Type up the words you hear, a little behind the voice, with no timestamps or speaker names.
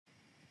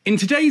In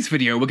today's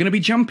video, we're going to be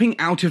jumping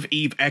out of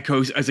Eve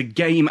Echoes as a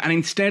game and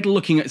instead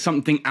looking at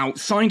something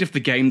outside of the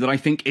game that I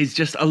think is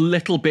just a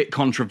little bit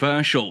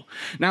controversial.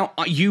 Now,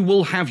 you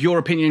will have your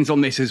opinions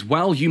on this as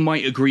well. You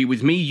might agree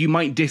with me, you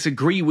might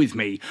disagree with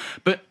me,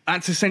 but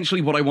that's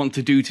essentially what I want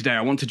to do today.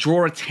 I want to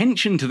draw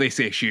attention to this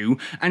issue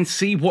and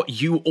see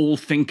what you all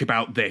think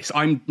about this.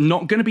 I'm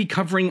not going to be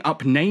covering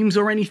up names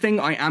or anything.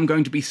 I am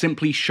going to be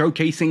simply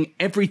showcasing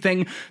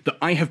everything that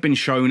I have been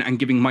shown and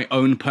giving my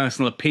own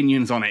personal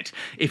opinions on it.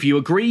 If you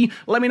agree,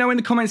 let me know in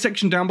the comment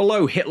section down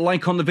below. Hit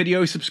like on the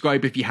video,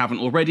 subscribe if you haven't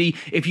already.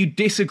 If you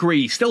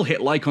disagree, still hit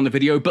like on the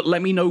video, but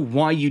let me know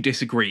why you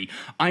disagree.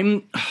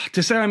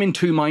 To say I'm in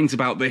two minds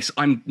about this,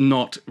 I'm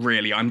not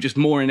really. I'm just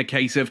more in a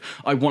case of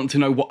I want to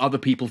know what other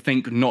people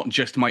think, not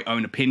just my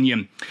own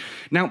opinion.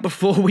 Now,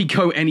 before we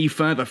go any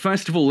further,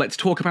 first of all, let's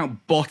talk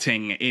about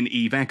botting in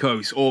Eve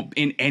Echoes, or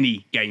in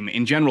any game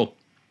in general.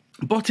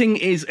 Botting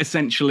is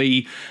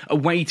essentially a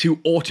way to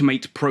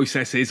automate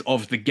processes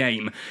of the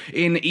game.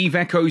 In Eve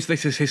Echoes,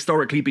 this has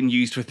historically been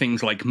used for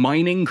things like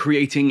mining,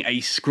 creating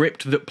a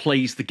script that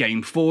plays the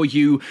game for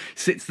you,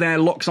 sits there,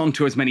 locks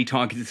onto as many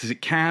targets as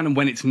it can, and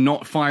when it's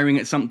not firing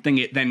at something,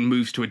 it then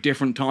moves to a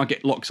different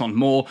target, locks on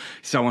more,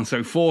 so on and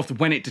so forth.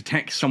 When it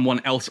detects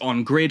someone else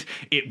on grid,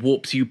 it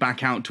warps you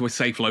back out to a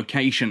safe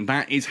location.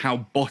 That is how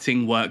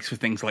botting works for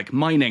things like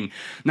mining.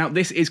 Now,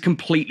 this is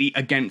completely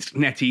against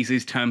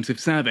NetEase's terms of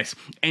service.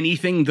 Anything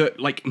that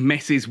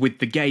messes with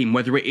the game,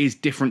 whether it is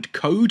different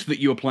code that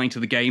you apply to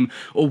the game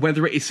or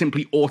whether it is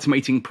simply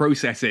automating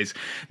processes.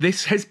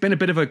 This has been a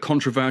bit of a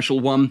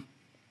controversial one.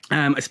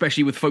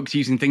 Especially with folks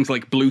using things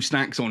like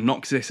BlueStacks or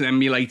Noxus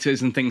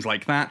emulators and things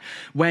like that,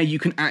 where you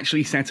can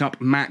actually set up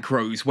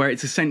macros, where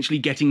it's essentially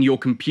getting your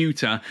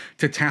computer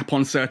to tap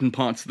on certain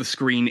parts of the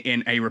screen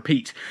in a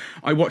repeat.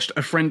 I watched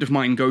a friend of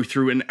mine go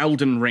through an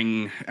Elden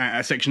Ring,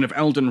 a section of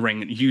Elden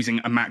Ring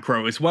using a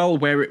macro as well,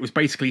 where it was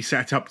basically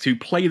set up to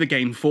play the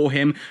game for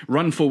him,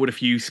 run forward a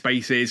few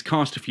spaces,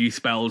 cast a few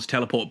spells,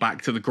 teleport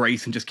back to the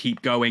Grace and just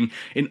keep going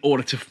in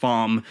order to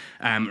farm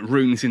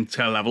runes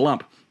to level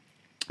up.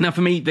 Now,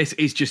 for me, this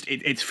is just,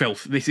 it's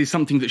filth. This is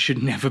something that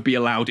should never be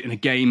allowed in a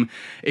game.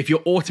 If you're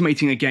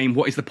automating a game,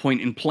 what is the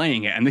point in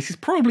playing it? And this is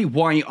probably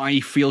why I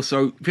feel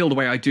the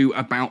way I do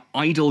about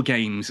idle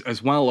games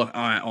as well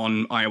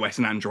on iOS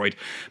and Android.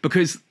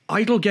 Because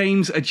idle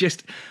games are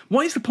just,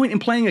 what is the point in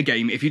playing a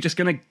game if you're just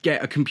going to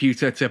get a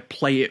computer to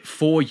play it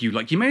for you?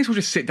 Like, you may as well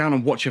just sit down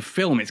and watch a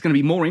film. It's going to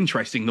be more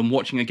interesting than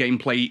watching a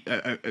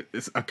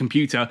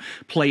computer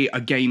play a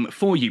game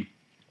for you.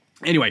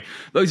 Anyway,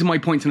 those are my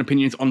points and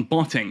opinions on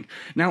botting.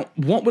 Now,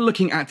 what we're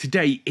looking at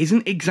today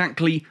isn't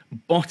exactly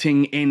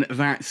botting in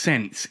that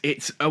sense.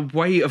 It's a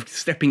way of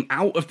stepping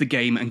out of the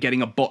game and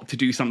getting a bot to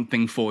do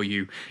something for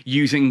you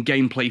using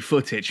gameplay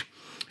footage.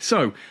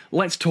 So,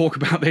 let's talk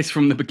about this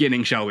from the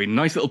beginning, shall we?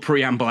 Nice little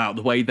preamble out of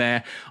the way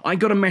there. I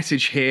got a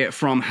message here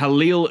from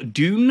Halil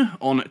Dune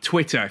on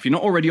Twitter. If you're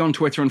not already on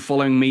Twitter and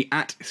following me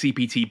at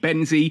CPT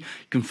Benzie,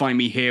 you can find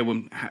me here.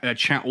 We'll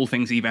chat all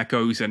things Eve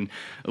Echoes and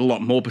a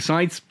lot more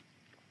besides.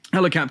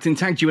 Hello Captain,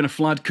 tagged you in a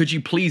flood. Could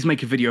you please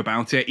make a video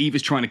about it? Eve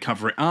is trying to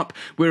cover it up.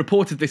 We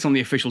reported this on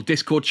the official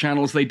Discord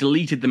channels. They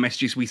deleted the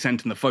messages we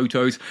sent and the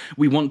photos.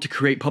 We want to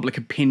create public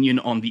opinion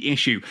on the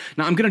issue.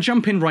 Now, I'm going to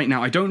jump in right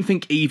now. I don't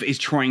think Eve is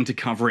trying to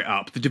cover it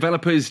up. The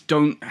developers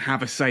don't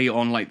have a say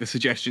on the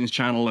suggestions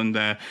channel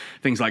and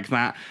things like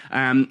that.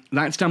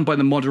 That's done by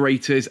the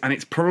moderators, and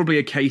it's probably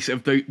a case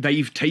of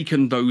they've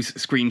taken those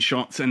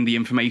screenshots and the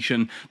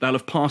information. They'll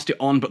have passed it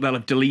on, but they'll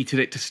have deleted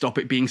it to stop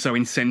it being so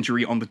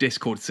incendiary on the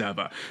Discord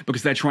server,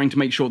 because they're trying to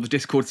make sure the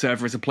Discord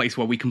server is a place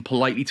where we can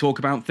politely talk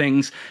about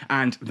things,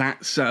 and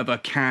that server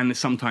can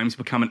sometimes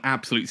become an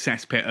absolute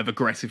cesspit of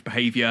aggressive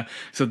behavior.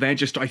 So they're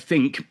just, I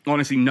think,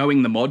 honestly,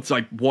 knowing the mods,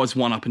 I was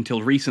one up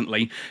until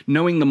recently,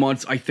 knowing the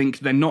mods, I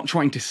think they're not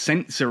trying to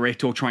censor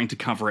it or trying to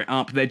cover it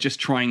up. They're just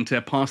trying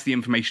to pass the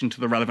information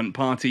to the relevant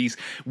parties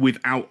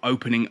without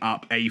opening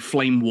up a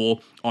flame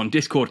war on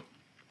Discord.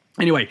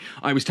 Anyway,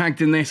 I was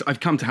tagged in this. I've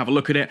come to have a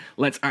look at it.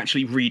 Let's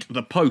actually read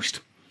the post.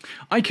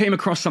 I came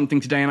across something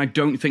today and I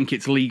don't think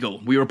it's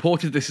legal. We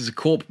reported this as a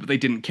corp, but they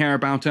didn't care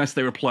about us.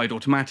 They replied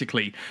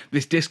automatically.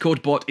 This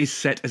Discord bot is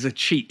set as a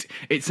cheat.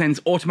 It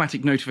sends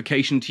automatic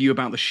notification to you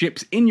about the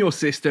ships in your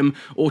system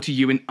or to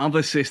you in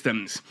other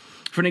systems.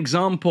 For an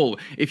example,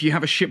 if you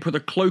have a ship with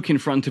a cloak in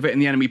front of it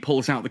and the enemy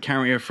pulls out the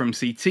carrier from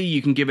CT,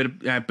 you can give it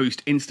a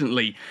boost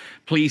instantly.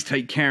 Please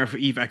take care of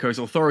Eve Echoes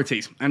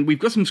authorities. And we've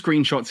got some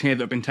screenshots here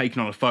that have been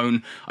taken on a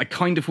phone. I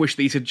kind of wish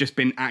these had just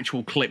been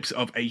actual clips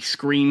of a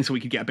screen so we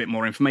could get a bit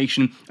more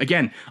information.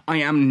 Again, I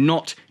am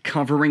not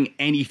covering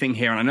anything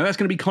here, and I know that's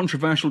going to be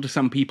controversial to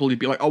some people who'd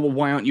be like, oh, well,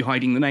 why aren't you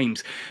hiding the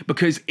names?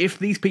 Because if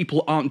these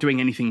people aren't doing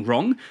anything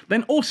wrong,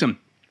 then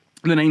awesome.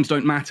 The names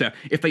don't matter.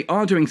 If they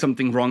are doing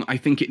something wrong, I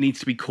think it needs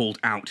to be called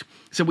out.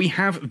 So we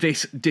have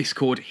this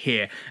Discord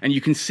here, and you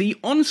can see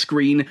on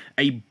screen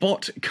a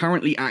bot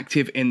currently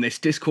active in this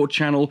Discord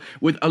channel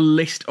with a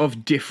list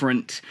of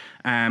different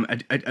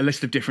a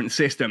list of different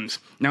systems.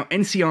 Now,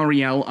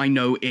 NCREL I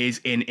know is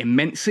in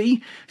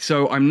Benzie,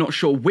 so I'm not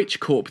sure which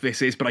corp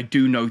this is, but I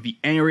do know the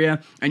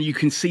area, and you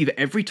can see that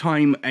every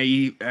time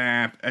a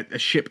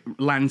ship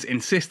lands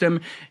in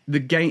system,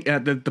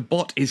 the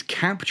bot is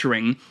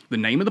capturing the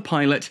name of the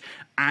pilot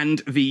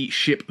and the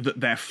ship that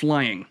they're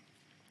flying.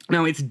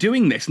 Now, it's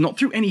doing this not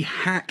through any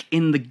hack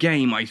in the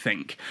game, I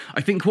think.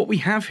 I think what we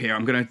have here,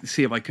 I'm going to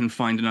see if I can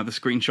find another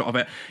screenshot of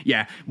it.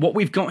 Yeah, what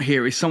we've got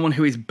here is someone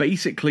who is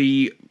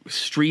basically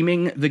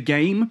streaming the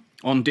game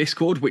on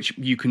Discord, which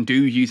you can do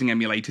using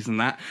emulators and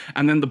that,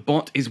 and then the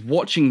bot is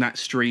watching that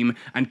stream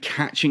and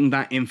catching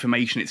that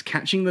information. It's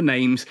catching the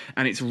names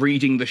and it's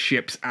reading the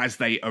ships as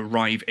they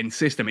arrive in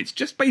system. It's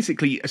just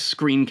basically a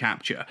screen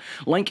capture.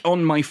 Like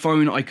on my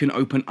phone, I can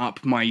open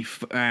up my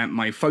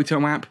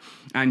photo app,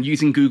 and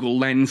using Google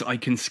Lens, I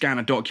can scan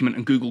a document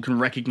and Google can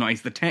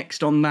recognize the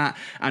text on that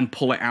and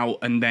pull it out,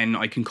 and then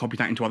I can copy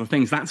that into other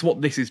things. That's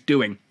what this is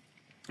doing.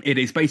 It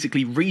is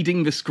basically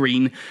reading the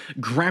screen,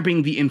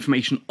 grabbing the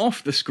information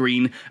off the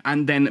screen,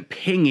 and then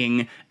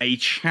pinging a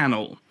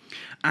channel.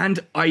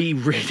 And I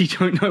really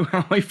don't know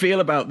how I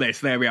feel about this.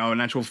 There we are, an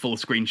actual full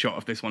screenshot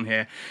of this one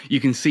here. You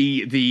can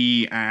see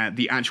the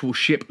actual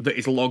ship that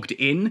is logged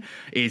in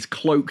is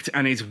cloaked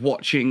and is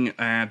watching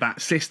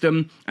that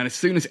system. And as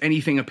soon as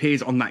anything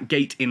appears on that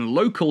gate in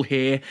local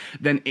here,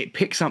 then it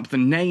picks up the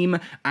name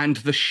and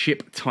the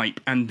ship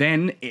type. And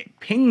then it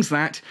pings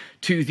that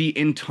to the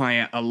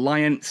entire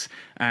alliance,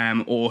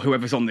 or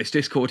whoever's on this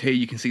Discord here.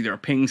 You can see there are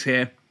pings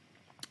here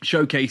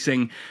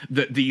showcasing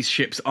that these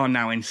ships are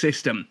now in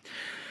system.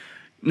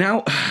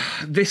 Now,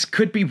 this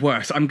could be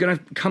worse. I'm going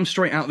to come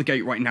straight out the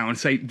gate right now and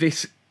say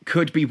this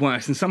could be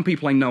worse. And some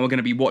people I know are going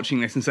to be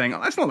watching this and saying, oh,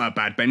 that's not that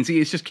bad,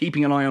 Benzie. It's just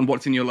keeping an eye on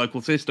what's in your local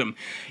system.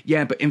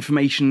 Yeah, but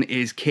information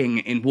is king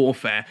in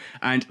warfare.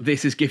 And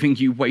this is giving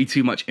you way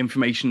too much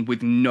information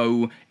with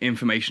no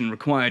information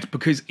required,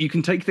 because you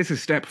can take this a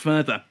step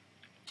further.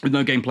 With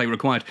no gameplay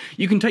required.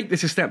 You can take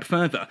this a step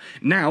further.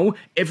 Now,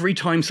 every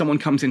time someone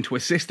comes into a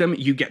system,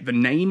 you get the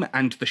name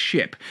and the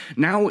ship.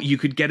 Now, you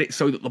could get it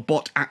so that the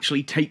bot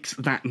actually takes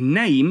that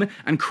name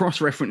and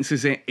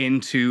cross-references it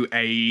into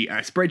a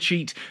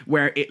spreadsheet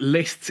where it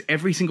lists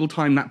every single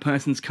time that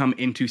person's come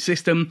into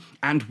system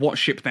and what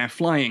ship they're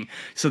flying.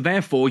 So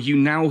therefore, you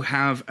now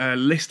have a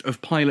list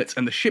of pilots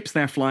and the ships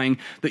they're flying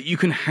that you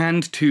can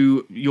hand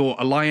to your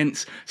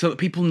alliance so that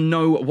people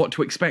know what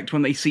to expect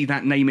when they see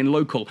that name in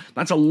local.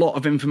 That's a lot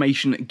of information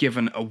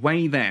given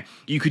away there.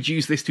 You could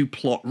use this to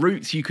plot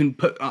routes. You can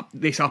put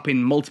this up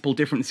in multiple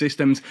different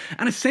systems,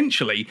 and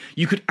essentially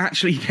you could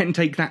actually then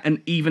take that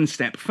an even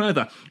step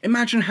further.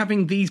 Imagine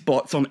having these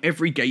bots on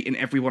every gate in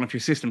every one of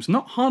your systems.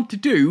 Not hard to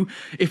do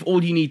if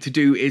all you need to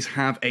do is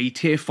have a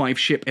tier 5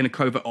 ship in a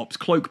covert ops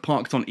cloak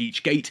parked on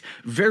each gate.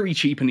 Very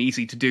cheap and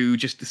easy to do,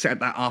 just to set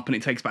that up, and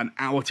it takes about an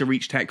hour to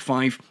reach Tech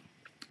 5.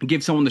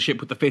 Give someone the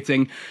ship with the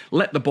fitting,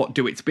 let the bot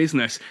do its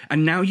business,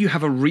 and now you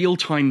have a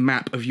real-time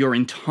map of your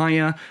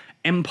entire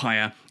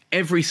empire,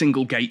 every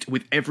single gate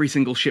with every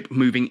single ship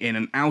moving in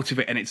and out of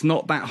it, and it's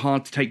not that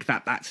hard to take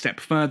that step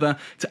further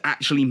to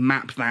actually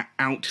map that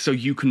out so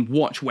you can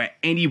watch where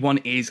anyone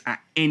is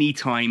at any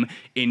time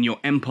in your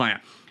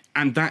empire.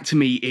 And that, to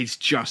me, is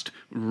just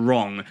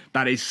wrong.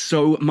 That is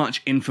so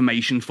much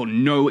information for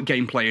no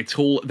gameplay at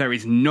all. There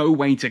is no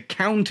way to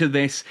counter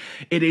this.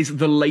 It is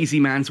the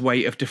lazy man's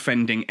way of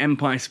defending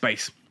Empire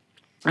space.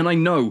 And I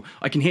know,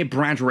 I can hear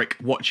Bradrick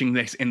watching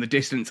this in the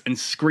distance and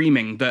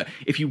screaming that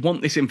if you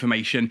want this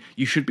information,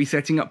 you should be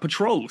setting up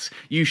patrols.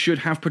 You should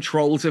have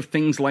patrols of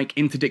things like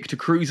interdictor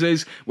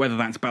cruisers, whether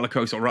that's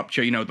Bellicose or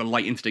Rupture, you know, the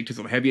light interdictors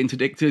or the heavy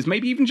interdictors,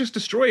 maybe even just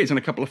destroyers and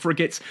a couple of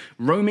frigates,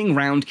 roaming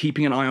around,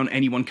 keeping an eye on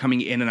anyone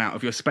coming in and out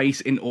of your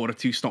space in order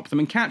to stop them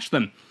and catch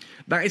them.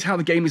 That is how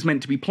the game is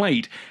meant to be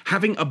played.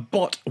 Having a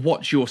bot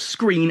watch your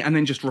screen and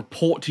then just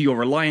report to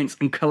your alliance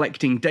and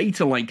collecting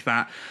data like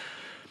that.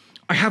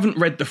 I haven't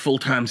read the full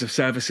terms of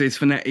services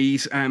for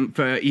NetEase,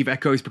 for Eve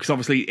Echoes, because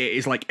obviously it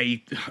is like a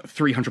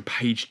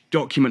 300-page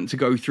document to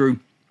go through.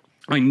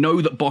 I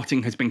know that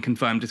botting has been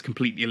confirmed as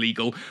completely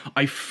illegal.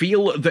 I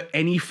feel that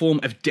any form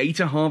of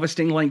data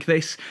harvesting like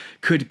this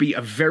could be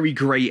a very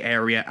grey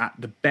area at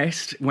the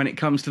best when it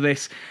comes to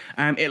this.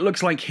 It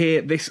looks like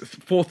here, this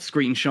fourth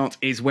screenshot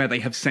is where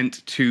they have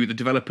sent to the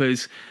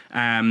developers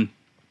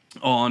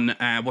on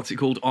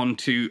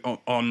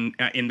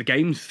in the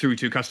game through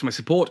to customer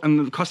support,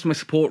 and the customer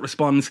support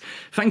responds,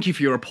 "Thank you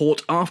for your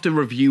report. After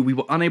review, we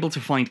were unable to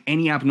find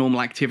any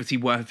abnormal activity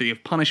worthy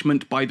of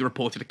punishment by the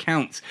reported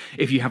accounts.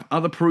 If you have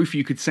other proof,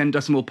 you could send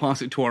us and we'll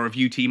pass it to our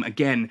review team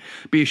again.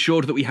 Be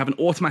assured that we have an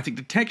automatic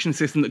detection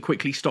system that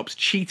quickly stops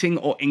cheating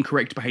or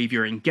incorrect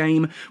behavior in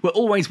game. We're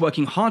always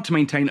working hard to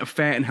maintain a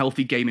fair and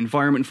healthy game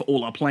environment for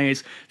all our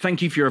players.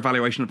 Thank you for your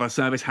evaluation of our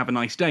service. Have a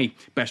nice day.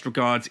 Best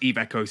regards, Eve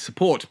Echoes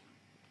support."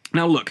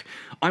 Now look,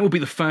 I will be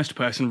the first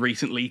person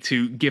recently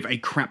to give a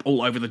crap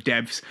all over the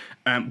devs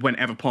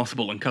whenever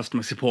possible, and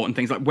customer support and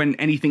things like when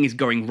anything is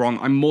going wrong.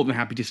 I'm more than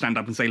happy to stand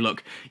up and say,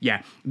 look,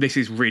 yeah, this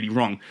is really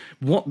wrong.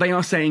 What they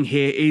are saying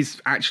here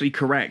is actually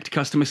correct.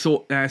 Customer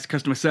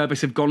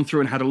service have gone through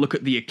and had a look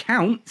at the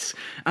accounts,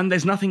 and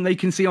there's nothing they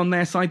can see on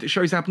their side that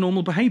shows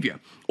abnormal behavior.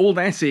 All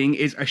they're seeing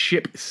is a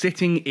ship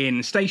sitting in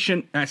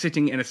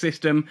a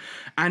system,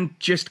 and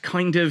just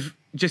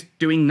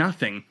doing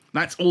nothing.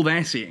 That's all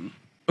they're seeing.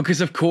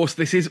 Because, of course,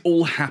 this is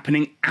all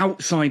happening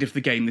outside of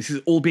the game. This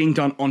is all being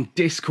done on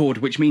Discord,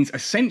 which means,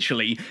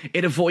 essentially,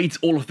 it avoids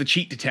all of the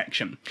cheat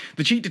detection.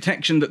 The cheat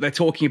detection that they're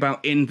talking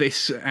about in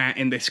this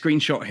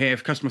screenshot here,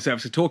 customer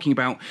service are talking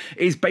about,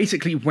 is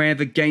basically where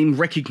the game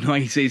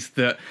recognizes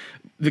that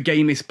the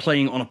game is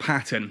playing on a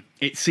pattern.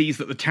 It sees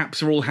that the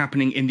taps are all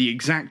happening in the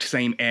exact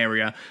same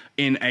area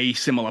in a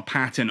similar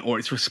pattern, or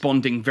it's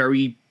responding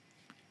very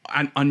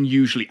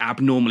unusually,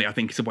 abnormally, I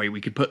think is a way we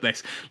could put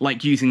this.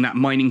 Like using that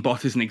mining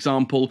bot as an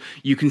example,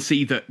 you can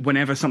see that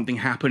whenever something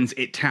happens,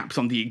 it taps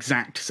on the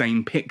exact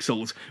same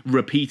pixels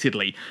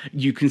repeatedly.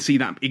 You can see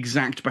that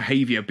exact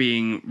behavior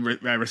being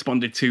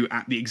responded to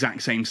at the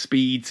exact same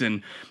speeds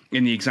and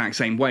in the exact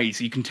same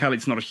ways. You can tell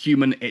it's not a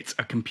human, it's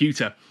a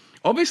computer.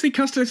 Obviously,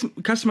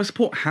 customer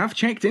support have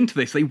checked into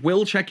this. They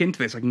will check into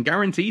this, I can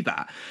guarantee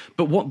that.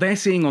 But what they're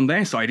seeing on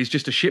their side is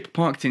just a ship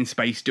parked in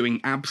space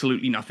doing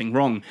absolutely nothing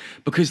wrong.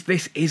 Because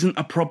this isn't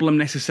a problem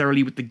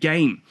necessarily with the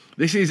game.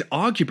 This is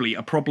arguably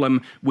a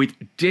problem with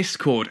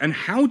Discord. And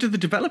how do the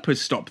developers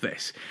stop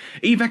this?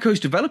 Eve Echo's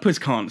developers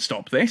can't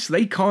stop this.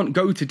 They can't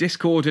go to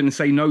Discord and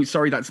say, no,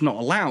 sorry, that's not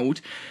allowed.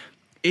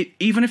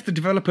 Even if the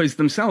developers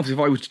themselves, if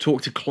I were to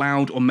talk to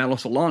Cloud or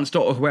Melos or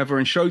Lancedot or whoever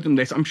and show them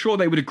this, I'm sure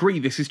they would agree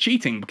this is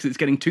cheating because it's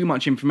getting too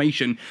much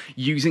information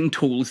using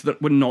tools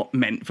that were not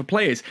meant for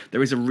players.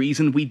 There is a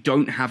reason we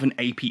don't have an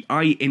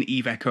API in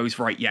Eve Echoes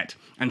right yet.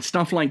 And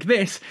stuff like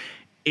this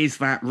is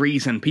that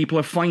reason. People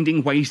are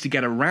finding ways to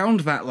get around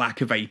that lack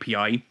of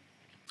API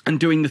and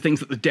doing the things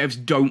that the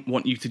devs don't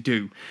want you to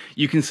do.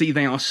 You can see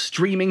they are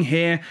streaming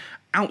here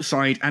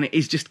outside and it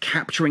is just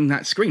capturing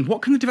that screen.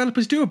 What can the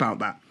developers do about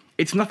that?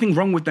 It's nothing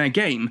wrong with their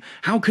game.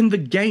 How can the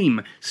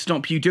game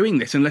stop you doing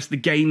this unless the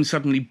game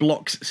suddenly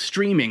blocks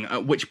streaming,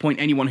 at which point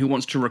anyone who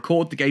wants to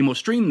record the game or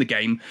stream the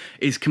game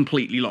is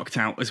completely locked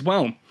out as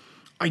well?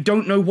 I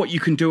don't know what you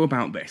can do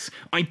about this.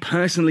 I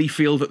personally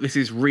feel that this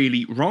is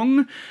really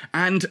wrong,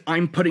 and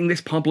I'm putting this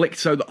public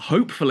so that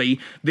hopefully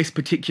this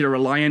particular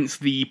alliance,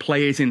 the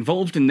players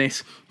involved in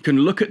this, can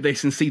look at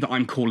this and see that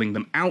I'm calling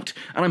them out,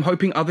 and I'm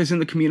hoping others in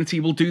the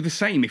community will do the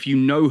same. If you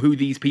know who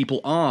these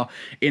people are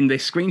in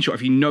this screenshot,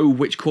 if you know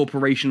which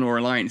corporation or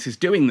alliance is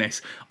doing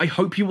this, I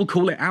hope you will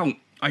call it out.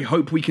 I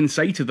hope we can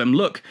say to them,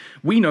 look,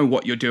 we know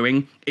what you're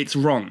doing, it's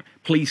wrong,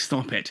 please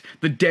stop it.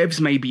 The devs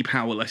may be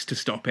powerless to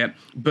stop it,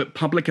 but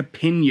public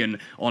opinion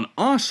on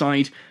our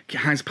side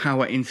has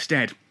power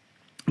instead.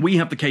 We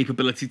have the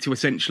capability to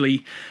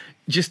essentially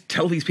just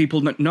tell these people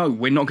that, no,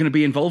 we're not going to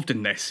be involved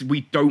in this.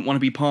 We don't want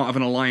to be part of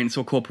an alliance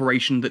or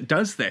corporation that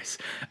does this.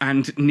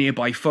 And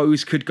nearby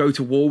foes could go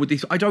to war with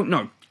these. I don't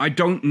know. I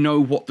don't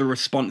know what the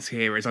response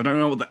here is. I don't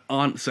know what the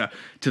answer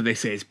to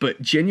this is.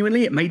 But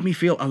genuinely, it made me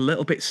feel a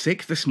little bit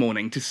sick this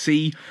morning to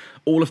see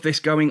all of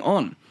this going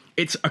on.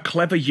 It's a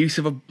clever use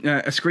of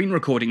a screen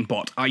recording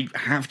bot. I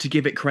have to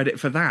give it credit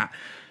for that.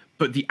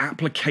 But the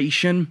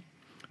application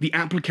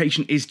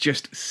is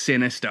just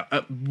sinister.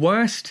 At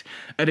worst,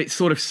 at its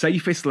sort of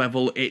safest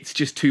level, it's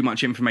just too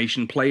much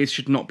information. Players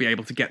should not be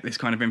able to get this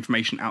kind of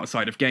information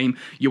outside of game.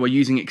 You are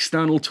using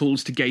external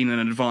tools to gain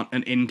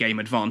an in-game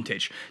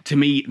advantage. To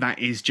me, that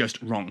is just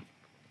wrong.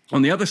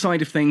 On the other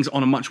side of things,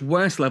 on a much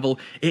worse level,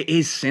 it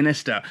is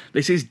sinister.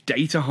 This is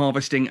data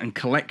harvesting and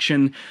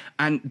collection,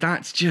 and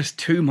that's just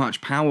too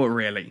much power,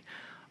 really.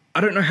 I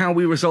don't know how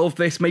we resolve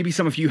this. Maybe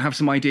some of you have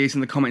some ideas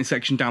in the comment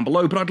section down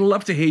below, but I'd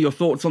love to hear your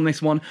thoughts on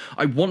this one.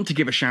 I want to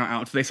give a shout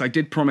out to this. I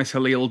did promise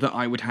Halil that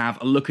I would have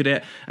a look at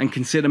it and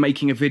consider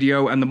making a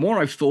video, and the more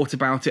I've thought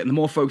about it and the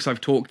more folks I've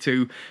talked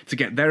to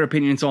get their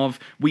opinions of,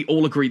 we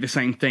all agree the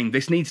same thing.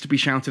 This needs to be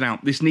shouted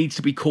out. This needs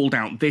to be called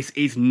out. This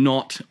is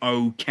not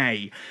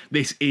okay.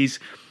 This is...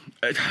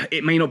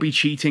 It may not be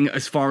cheating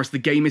as far as the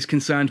game is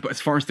concerned, but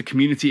as far as the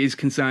community is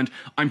concerned,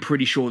 I'm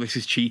pretty sure this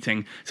is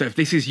cheating. So if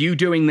this is you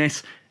doing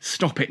this,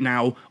 stop it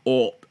now,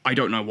 or I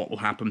don't know what will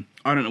happen.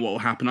 I don't know what will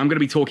happen. I'm going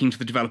to be talking to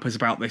the developers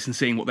about this and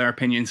seeing what their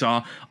opinions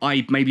are.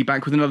 I may be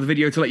back with another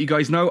video to let you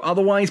guys know.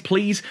 Otherwise,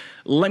 please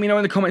let me know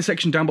in the comment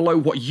section down below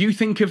what you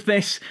think of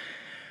this.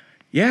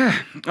 Yeah,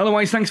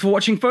 otherwise, thanks for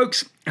watching,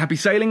 folks. Happy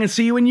sailing and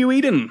see you in New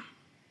Eden.